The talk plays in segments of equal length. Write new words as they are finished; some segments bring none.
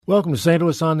Welcome to St.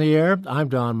 Louis on the Air. I'm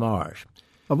Don Marsh.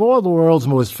 Of all the world's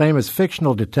most famous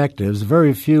fictional detectives,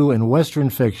 very few in Western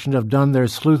fiction have done their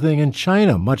sleuthing in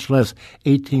China, much less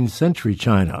 18th century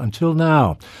China, until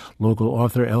now. Local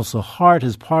author Elsa Hart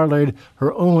has parlayed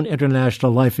her own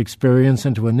international life experience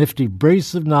into a nifty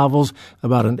brace of novels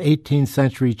about an 18th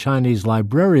century Chinese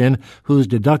librarian whose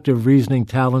deductive reasoning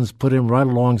talents put him right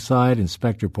alongside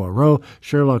Inspector Poirot,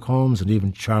 Sherlock Holmes, and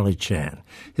even Charlie Chan.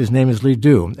 His name is Li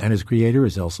Du, and his creator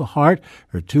is Elsa Hart.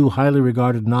 Her two highly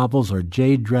regarded novels are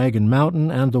Jade Dragon Mountain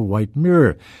and The White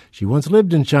Mirror. She once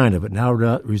lived in China, but now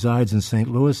resides in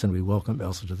St. Louis, and we welcome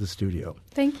Elsa to the studio.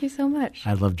 Thank you so much.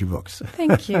 I loved your books.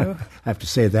 Thank you. I have to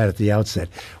say that at the outset.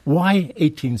 Why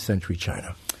 18th century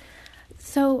China?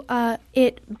 So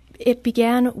it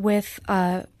began with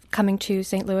coming to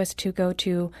St. Louis to go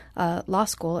to law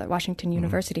school at Washington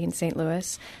University in St.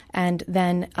 Louis, and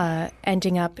then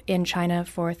ending up in China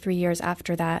for 3 years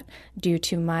after that due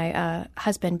to my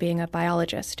husband being a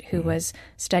biologist who was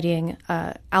studying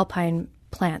alpine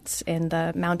plants in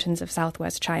the mountains of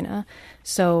southwest China.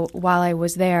 So while I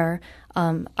was there,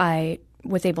 I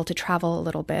was able to travel a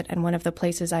little bit, and one of the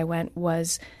places I went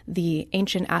was the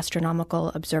Ancient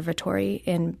Astronomical Observatory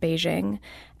in Beijing,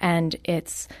 and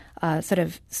it's a sort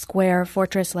of square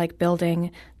fortress-like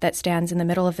building that stands in the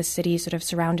middle of a city, sort of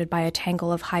surrounded by a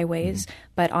tangle of highways,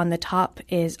 but on the top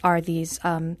are these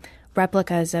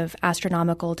replicas of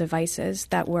astronomical devices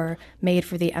that were made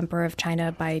for the Emperor of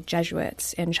China by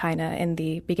Jesuits in China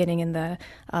beginning in the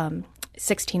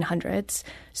 1600s.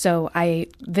 So I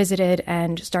visited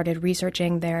and started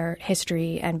researching their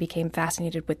history and became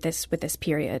fascinated with this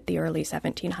period, the early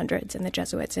 1700s, and the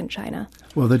Jesuits in China.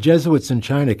 Well, the Jesuits in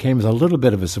China came as a little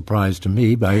bit of a surprise to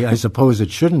me, but I suppose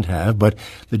it shouldn't have, but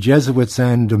the Jesuits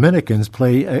and Dominicans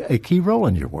play a key role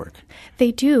in your work.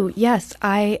 They do, yes.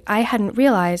 I hadn't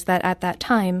realized that at that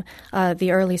time,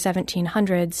 the early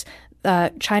 1700s,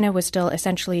 China was still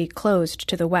essentially closed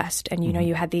to the West. And,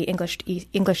 you had the English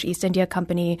East India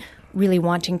Company really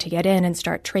wanting to get in and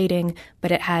start trading,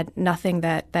 but it had nothing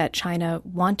that China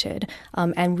wanted.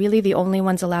 And really the only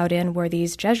ones allowed in were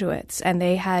these Jesuits. And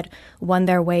they had won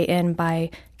their way in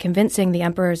by convincing the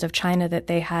emperors of China that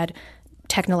they had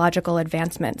technological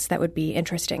advancements that would be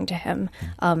interesting to him.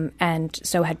 And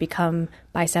so had become,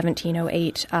 by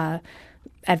 1708,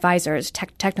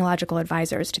 technological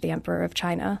advisors to the Emperor of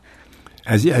China.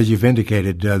 As you've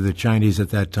indicated, the Chinese at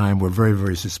that time were very,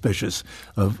 very suspicious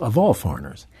of all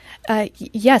foreigners.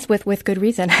 Yes, with good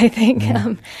reason, I think.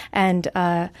 And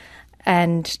the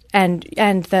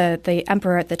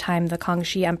emperor at the time, the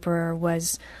Kangxi Emperor,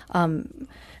 was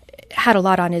had a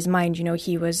lot on his mind.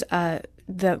 He was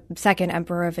the second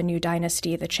emperor of a new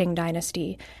dynasty, the Qing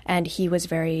dynasty, and he was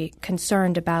very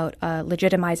concerned about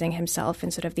legitimizing himself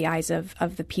in sort of the eyes of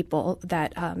the people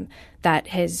that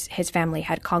his family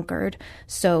had conquered.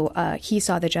 So he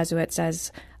saw the Jesuits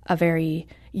as a very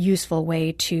useful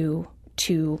way to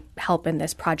help in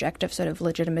this project of sort of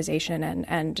legitimization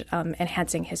and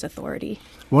enhancing his authority.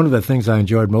 One of the things I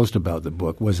enjoyed most about the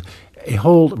book was a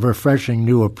whole refreshing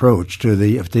new approach to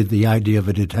the idea of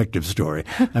a detective story.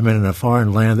 I mean, in a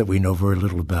foreign land that we know very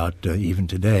little about even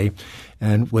today,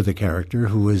 and with a character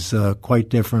who is quite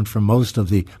different from most of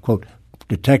the, quote,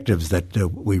 detectives that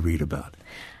we read about.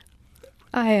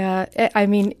 I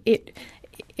mean,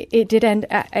 it did end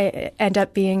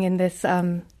up being in this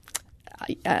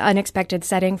unexpected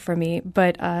setting for me,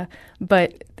 but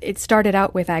it started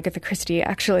out with Agatha Christie.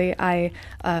 Actually, I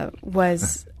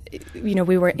was,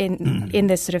 we were in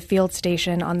this sort of field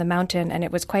station on the mountain, and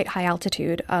it was quite high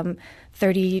altitude,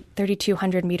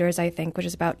 3,200 meters, I think, which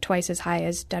is about twice as high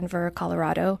as Denver,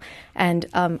 Colorado. And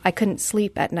I couldn't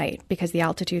sleep at night because the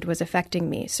altitude was affecting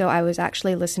me. So I was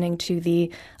actually listening to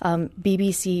the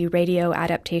BBC radio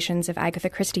adaptations of Agatha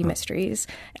Christie mysteries.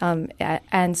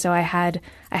 And so I had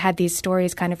these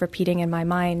stories kind of repeating in my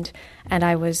mind. And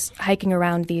I was hiking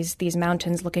around these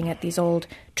mountains looking at these old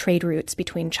trade routes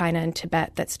between China and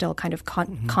Tibet that still kind of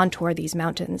contour these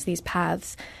mountains, these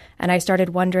paths. And I started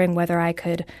wondering whether I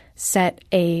could set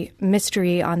a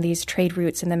mystery on these trade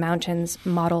routes in the mountains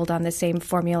modeled on the same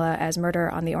formula as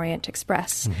Murder on the Orient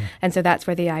Express. And so that's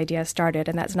where the idea started.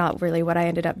 And that's not really what I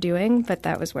ended up doing, but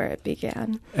that was where it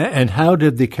began. And how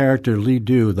did the character Li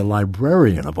Du, the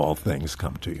librarian of all things,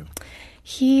 come to you?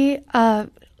 He,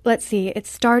 let's see, it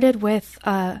started with,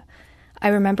 I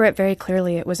remember it very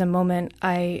clearly. It was a moment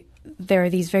there are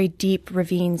these very deep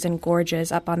ravines and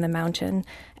gorges up on the mountain,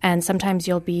 and sometimes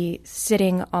you'll be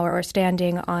sitting or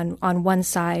standing on one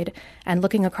side and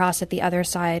looking across at the other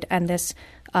side, and this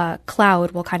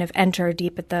cloud will kind of enter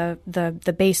deep at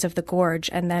the base of the gorge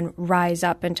and then rise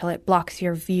up until it blocks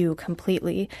your view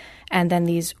completely. And then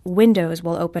these windows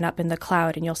will open up in the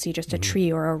cloud and you'll see just a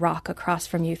tree or a rock across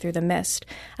from you through the mist.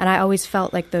 And I always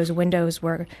felt like those windows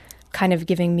were kind of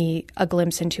giving me a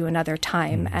glimpse into another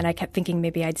time. And I kept thinking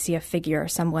maybe I'd see a figure,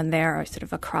 someone there, sort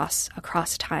of across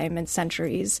time and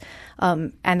centuries.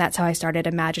 And that's how I started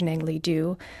imagining Li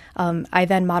Du. I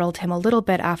then modeled him a little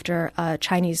bit after a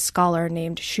Chinese scholar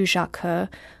named Xu Shake,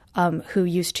 who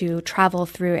used to travel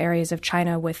through areas of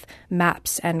China with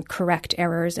maps and correct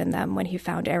errors in them when he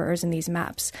found errors in these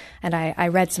maps. And I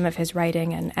read some of his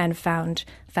writing and found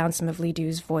some of Li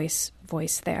Du's voice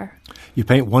there. You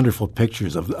paint wonderful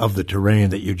pictures of the terrain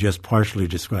that you just partially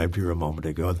described here a moment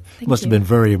ago. It must have been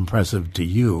very impressive to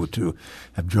you to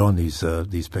have drawn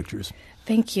these pictures.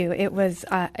 Thank you. It was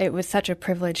such a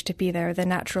privilege to be there. The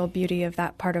natural beauty of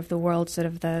that part of the world, sort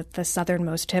of the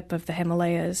southernmost tip of the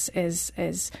Himalayas,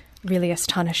 is really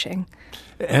astonishing.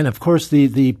 And of course,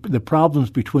 the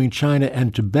problems between China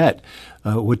and Tibet,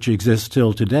 which exist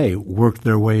still today, worked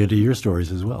their way into your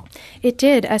stories as well. It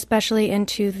did, especially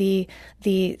into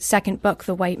the second book,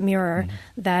 The White Mirror,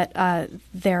 that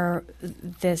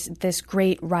this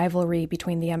great rivalry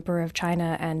between the Emperor of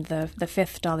China and the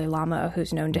fifth Dalai Lama,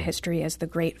 who's known to history as the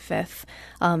Great Fifth,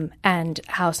 and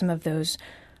how some of those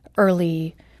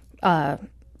early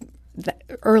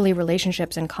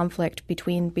relationships and conflict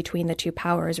between the two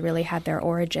powers really had their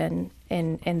origin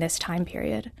in this time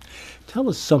period. Tell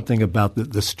us something about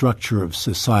the structure of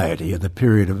society and the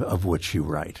period of which you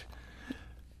write.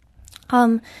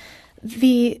 The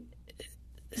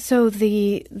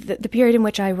period in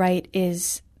which I write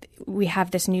is, we have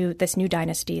this new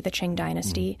dynasty, the Qing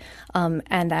dynasty,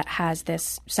 and that has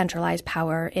this centralized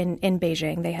power in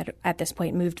Beijing. They had at this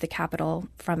point moved the capital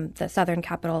from the southern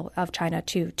capital of China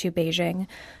to Beijing.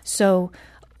 So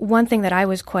one thing that I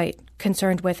was quite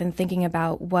concerned with and thinking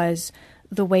about was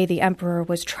the way the emperor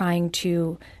was trying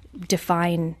to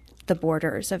define the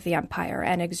borders of the empire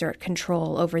and exert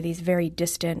control over these very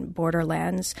distant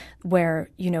borderlands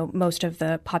where, most of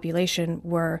the population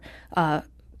were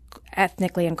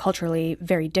ethnically and culturally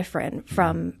very different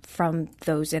from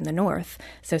those in the north.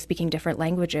 So speaking different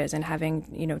languages and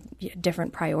having,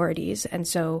 different priorities. And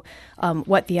so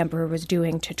what the emperor was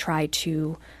doing to try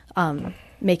to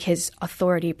make his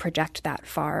authority project that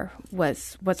far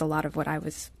was a lot of what I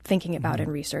was thinking about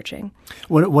and researching.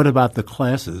 What about the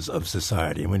classes of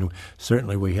society? I mean,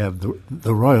 certainly we have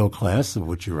the royal class, of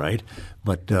which you write,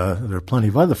 but there are plenty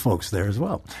of other folks there as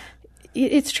well.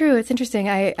 It's true. It's interesting.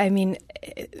 I mean,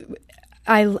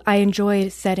 I enjoy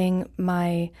setting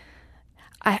my.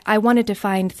 I wanted to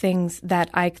find things that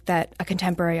a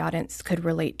contemporary audience could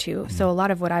relate to. So a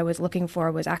lot of what I was looking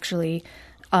for was actually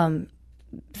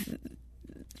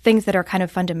things that are kind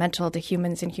of fundamental to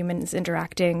humans and humans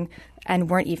interacting, and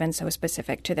weren't even so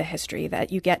specific to the history,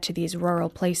 that you get to these rural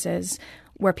places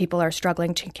where people are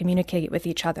struggling to communicate with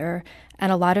each other,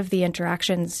 and a lot of the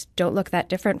interactions don't look that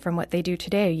different from what they do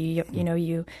today. You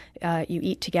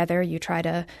eat together, you try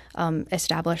to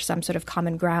establish some sort of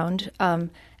common ground,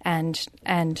 and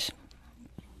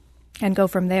go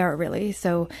from there, really.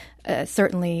 So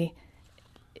certainly,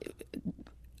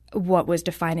 what was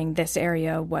defining this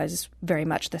area was very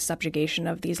much the subjugation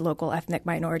of these local ethnic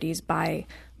minorities by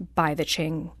the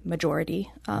Qing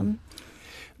majority.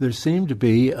 There seemed to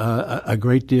be a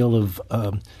great deal of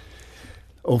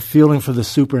feeling for the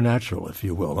supernatural, if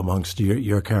you will, amongst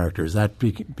your characters. That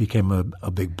became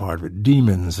a big part of it.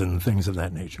 Demons and things of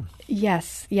that nature.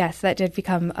 Yes, that did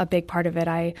become a big part of it.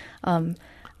 I'm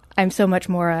so much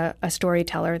more a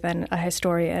storyteller than a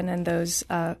historian, and those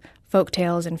folk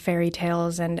tales and fairy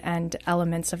tales and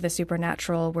elements of the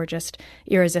supernatural were just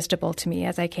irresistible to me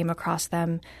as I came across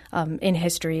them in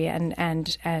history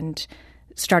and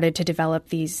started to develop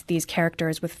these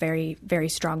characters with very, very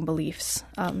strong beliefs.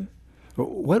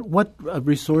 What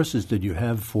resources did you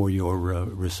have for your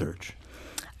research?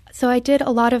 So I did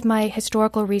a lot of my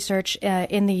historical research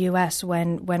in the U.S.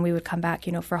 when we would come back,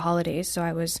 for holidays. So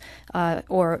I was,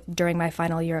 or during my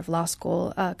final year of law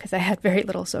school, because I had very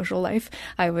little social life.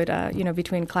 I would,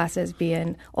 between classes, be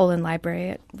in Olin Library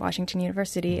at Washington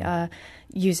University,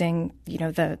 using,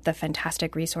 the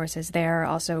fantastic resources there.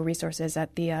 Also resources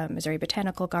at the Missouri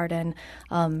Botanical Garden.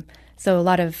 So a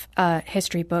lot of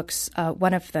history books.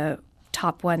 One of the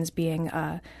top ones being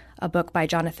a book by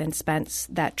Jonathan Spence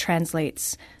that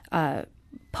translates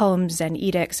poems and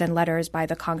edicts and letters by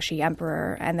the Kangxi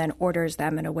Emperor and then orders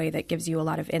them in a way that gives you a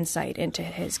lot of insight into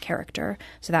his character.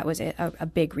 So that was a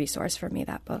big resource for me,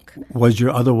 that book. Was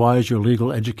your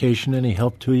legal education any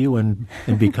help to you in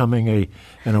becoming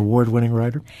an award-winning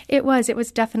writer? It was. It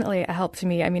was definitely a help to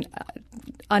me. I mean,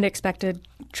 unexpected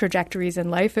trajectories in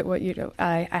life.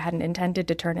 I hadn't intended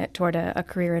to turn it toward a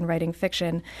career in writing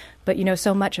fiction, but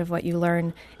so much of what you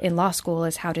learn in law school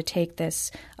is how to take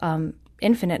this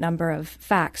infinite number of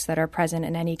facts that are present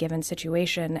in any given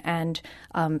situation and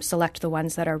select the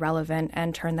ones that are relevant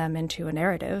and turn them into a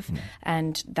narrative.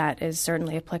 And that is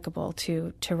certainly applicable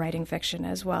to writing fiction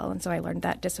as well. And so I learned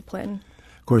that discipline.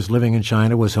 Of course, living in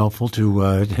China was helpful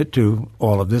to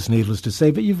all of this, needless to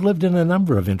say, but you've lived in a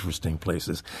number of interesting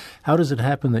places. How does it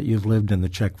happen that you've lived in the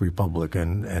Czech Republic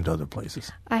and other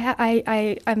places?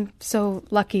 I'm so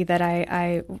lucky that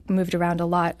I moved around a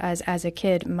lot as a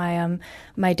kid.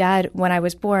 My dad, when I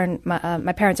was born,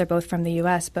 my parents are both from the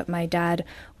U.S., but my dad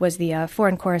was the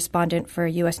foreign correspondent for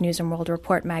U.S. News and World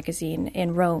Report magazine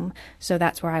in Rome, so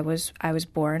that's where I was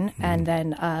born, and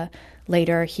then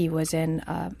later, he was in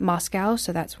Moscow,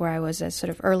 so that's where I was as sort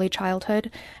of early childhood.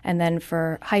 And then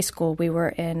for high school, we were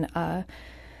in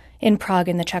Prague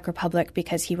in the Czech Republic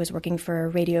because he was working for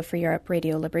Radio Free Europe,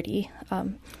 Radio Liberty.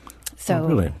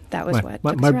 Really? That was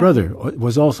what my brother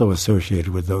was also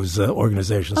associated with those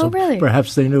organizations. Oh, so really?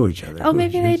 Perhaps they knew each other. Oh,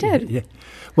 maybe they did. Yeah.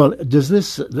 Well, does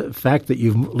the fact that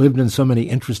you've lived in so many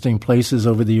interesting places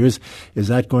over the years, is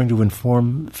that going to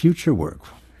inform future work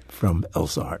from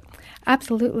Elsa Hart?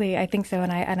 Absolutely, I think so,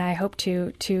 and I hope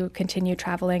to continue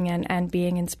traveling and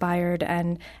being inspired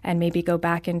and maybe go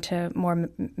back into more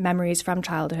memories from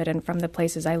childhood and from the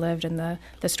places I lived and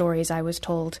the stories I was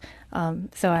told.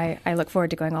 So I look forward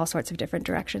to going all sorts of different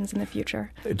directions in the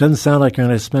future. It doesn't sound like you're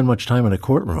going to spend much time in a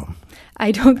courtroom.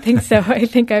 I don't think so. I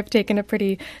think I've taken a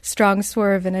pretty strong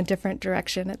swerve in a different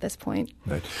direction at this point.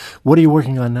 Right. What are you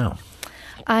working on now?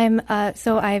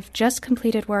 I've just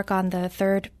completed work on the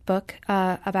third book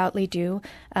about Li Du.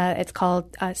 It's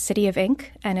called City of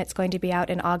Ink, and it's going to be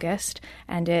out in August.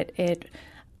 And it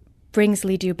brings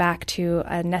Li Du back to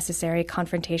a necessary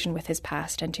confrontation with his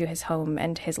past and to his home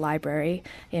and his library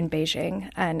in Beijing,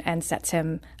 and sets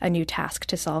him a new task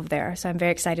to solve there. So I'm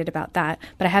very excited about that.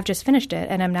 But I have just finished it,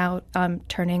 and I'm now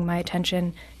turning my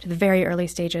attention to the very early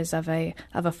stages of a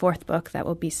fourth book that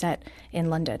will be set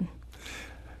in London.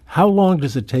 How long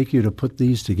does it take you to put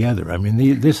these together? I mean,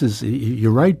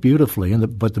 you write beautifully,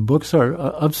 but the books are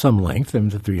of some length,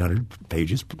 and 300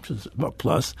 pages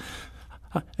plus.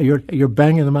 You're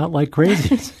banging them out like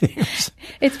crazy.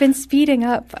 It's been speeding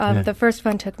up. The first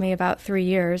one took me about 3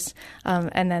 years,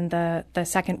 and then the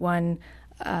second one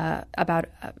about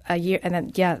a year, and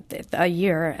then a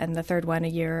year, and the third one a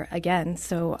year again.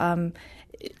 So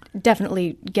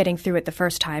definitely getting through it the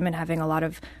first time and having a lot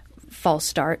of false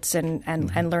starts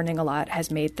and learning a lot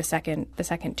has made the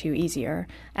second two easier,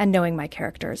 and knowing my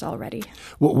characters already.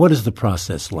 What is the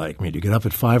process like? I mean, do you get up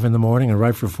at 5 in the morning and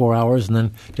write for 4 hours and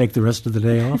then take the rest of the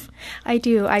day off? I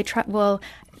do. I try. Well,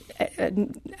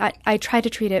 I try to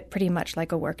treat it pretty much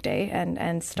like a work day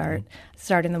and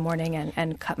start in the morning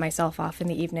and cut myself off in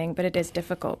the evening. But it is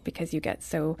difficult because you get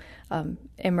so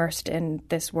immersed in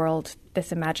this world,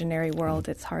 this imaginary world.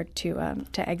 It's hard to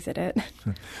exit it.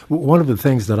 One of the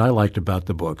things that I liked about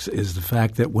the books is the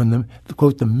fact that when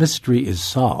the mystery is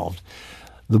solved,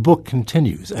 the book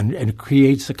continues and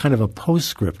creates a kind of a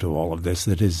postscript to all of this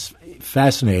that is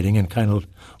fascinating and kind of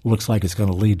looks like it's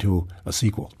going to lead to a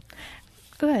sequel.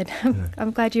 Good. I'm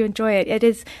glad you enjoy it. It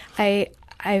is. I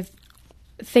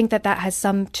think that has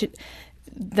some to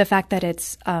the fact that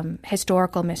it's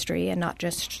historical mystery and not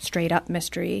just straight up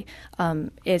mystery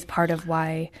is part of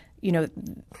why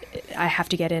I have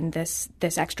to get in this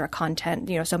extra content.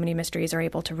 So many mysteries are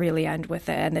able to really end with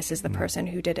it, and this is the person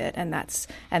who did it, and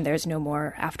there's no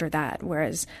more after that.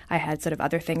 Whereas I had sort of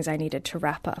other things I needed to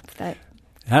wrap up. That.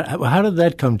 How did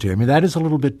that come to you? I mean, that is a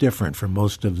little bit different from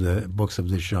most of the books of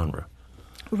this genre.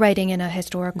 Writing in a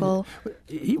historical?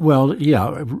 Well,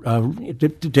 yeah,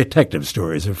 detective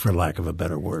stories, for lack of a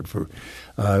better word, for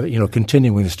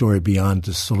continuing the story beyond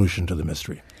the solution to the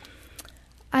mystery.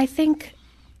 I think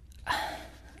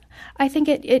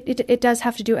it does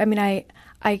have to do. I mean,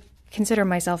 I consider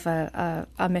myself a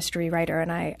mystery writer,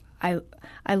 and I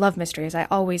love mysteries. I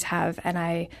always have, and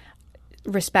I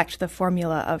respect the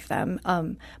formula of them.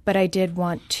 But I did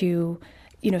want to,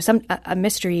 a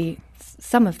mystery.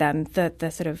 Some of them,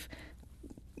 the sort of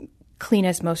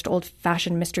cleanest, most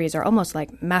old-fashioned mysteries are almost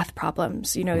like math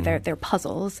problems. They're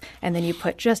puzzles, and then you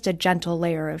put just a gentle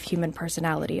layer of human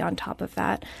personality on top of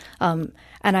that. And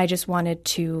I just wanted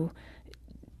to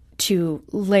to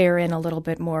layer in a little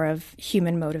bit more of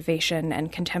human motivation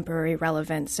and contemporary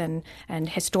relevance and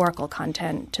historical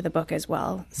content to the book as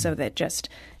well, so that just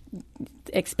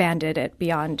expanded it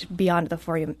beyond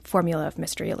the formula of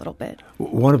mystery a little bit.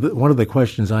 One of the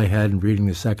questions I had in reading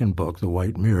the second book, The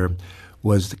White Mirror,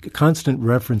 was the constant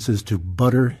references to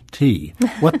butter tea.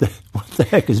 What the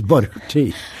heck is butter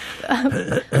tea?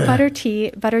 Butter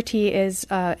tea is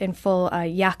in full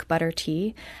yak butter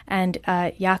tea, and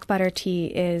yak butter tea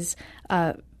is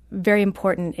very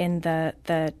important in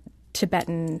the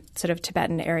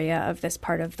Tibetan area of this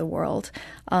part of the world,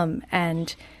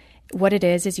 and what it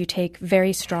is you take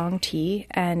very strong tea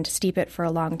and steep it for a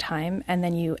long time, and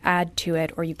then you add to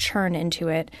it, or you churn into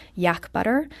it, yak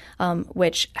butter,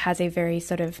 which has a very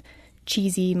sort of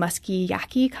cheesy, musky,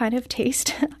 yacky kind of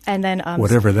taste. And then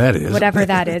whatever that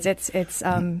is, it's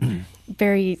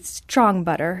very strong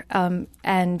butter,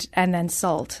 and then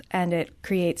salt, and it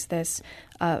creates this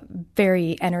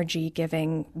very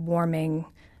energy-giving, warming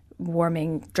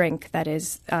drink that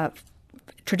is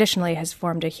traditionally has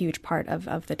formed a huge part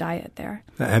of the diet there.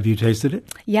 Have you tasted it?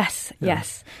 Yes, yeah.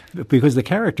 Yes. Because the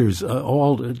characters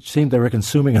all seem they were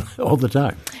consuming it all the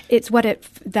time. It's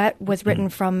that was written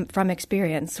from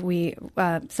experience. We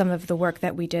some of the work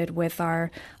that we did with our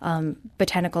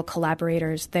botanical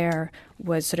collaborators there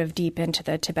was sort of deep into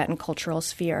the Tibetan cultural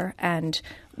sphere, and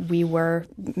we were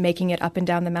making it up and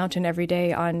down the mountain every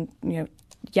day on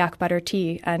yak butter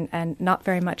tea and not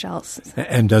very much else.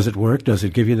 And does it work? Does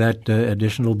it give you that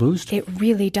additional boost? It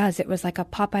really does. It was like a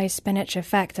Popeye spinach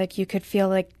effect. Like you could feel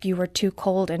like you were too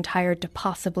cold and tired to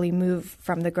possibly move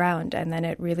from the ground, and then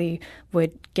it really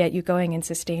would get you going and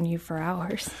sustain you for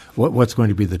hours. What's going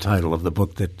to be the title of the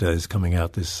book that is coming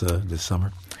out this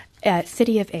summer?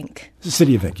 City of Ink.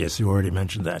 City of Ink, yes, you already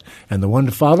mentioned that. And the one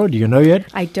to follow, do you know yet?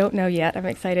 I don't know yet. I'm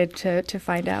excited to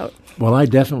find out. Well, I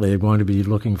definitely am going to be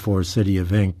looking for City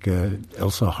of Ink.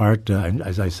 Elsa Hart,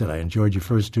 as I said, I enjoyed your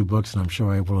first two books, and I'm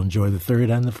sure I will enjoy the third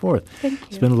and the fourth. Thank you.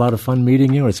 It's been a lot of fun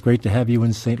meeting you, and it's great to have you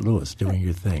in St. Louis doing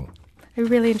your thing. I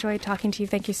really enjoyed talking to you.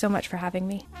 Thank you so much for having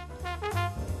me.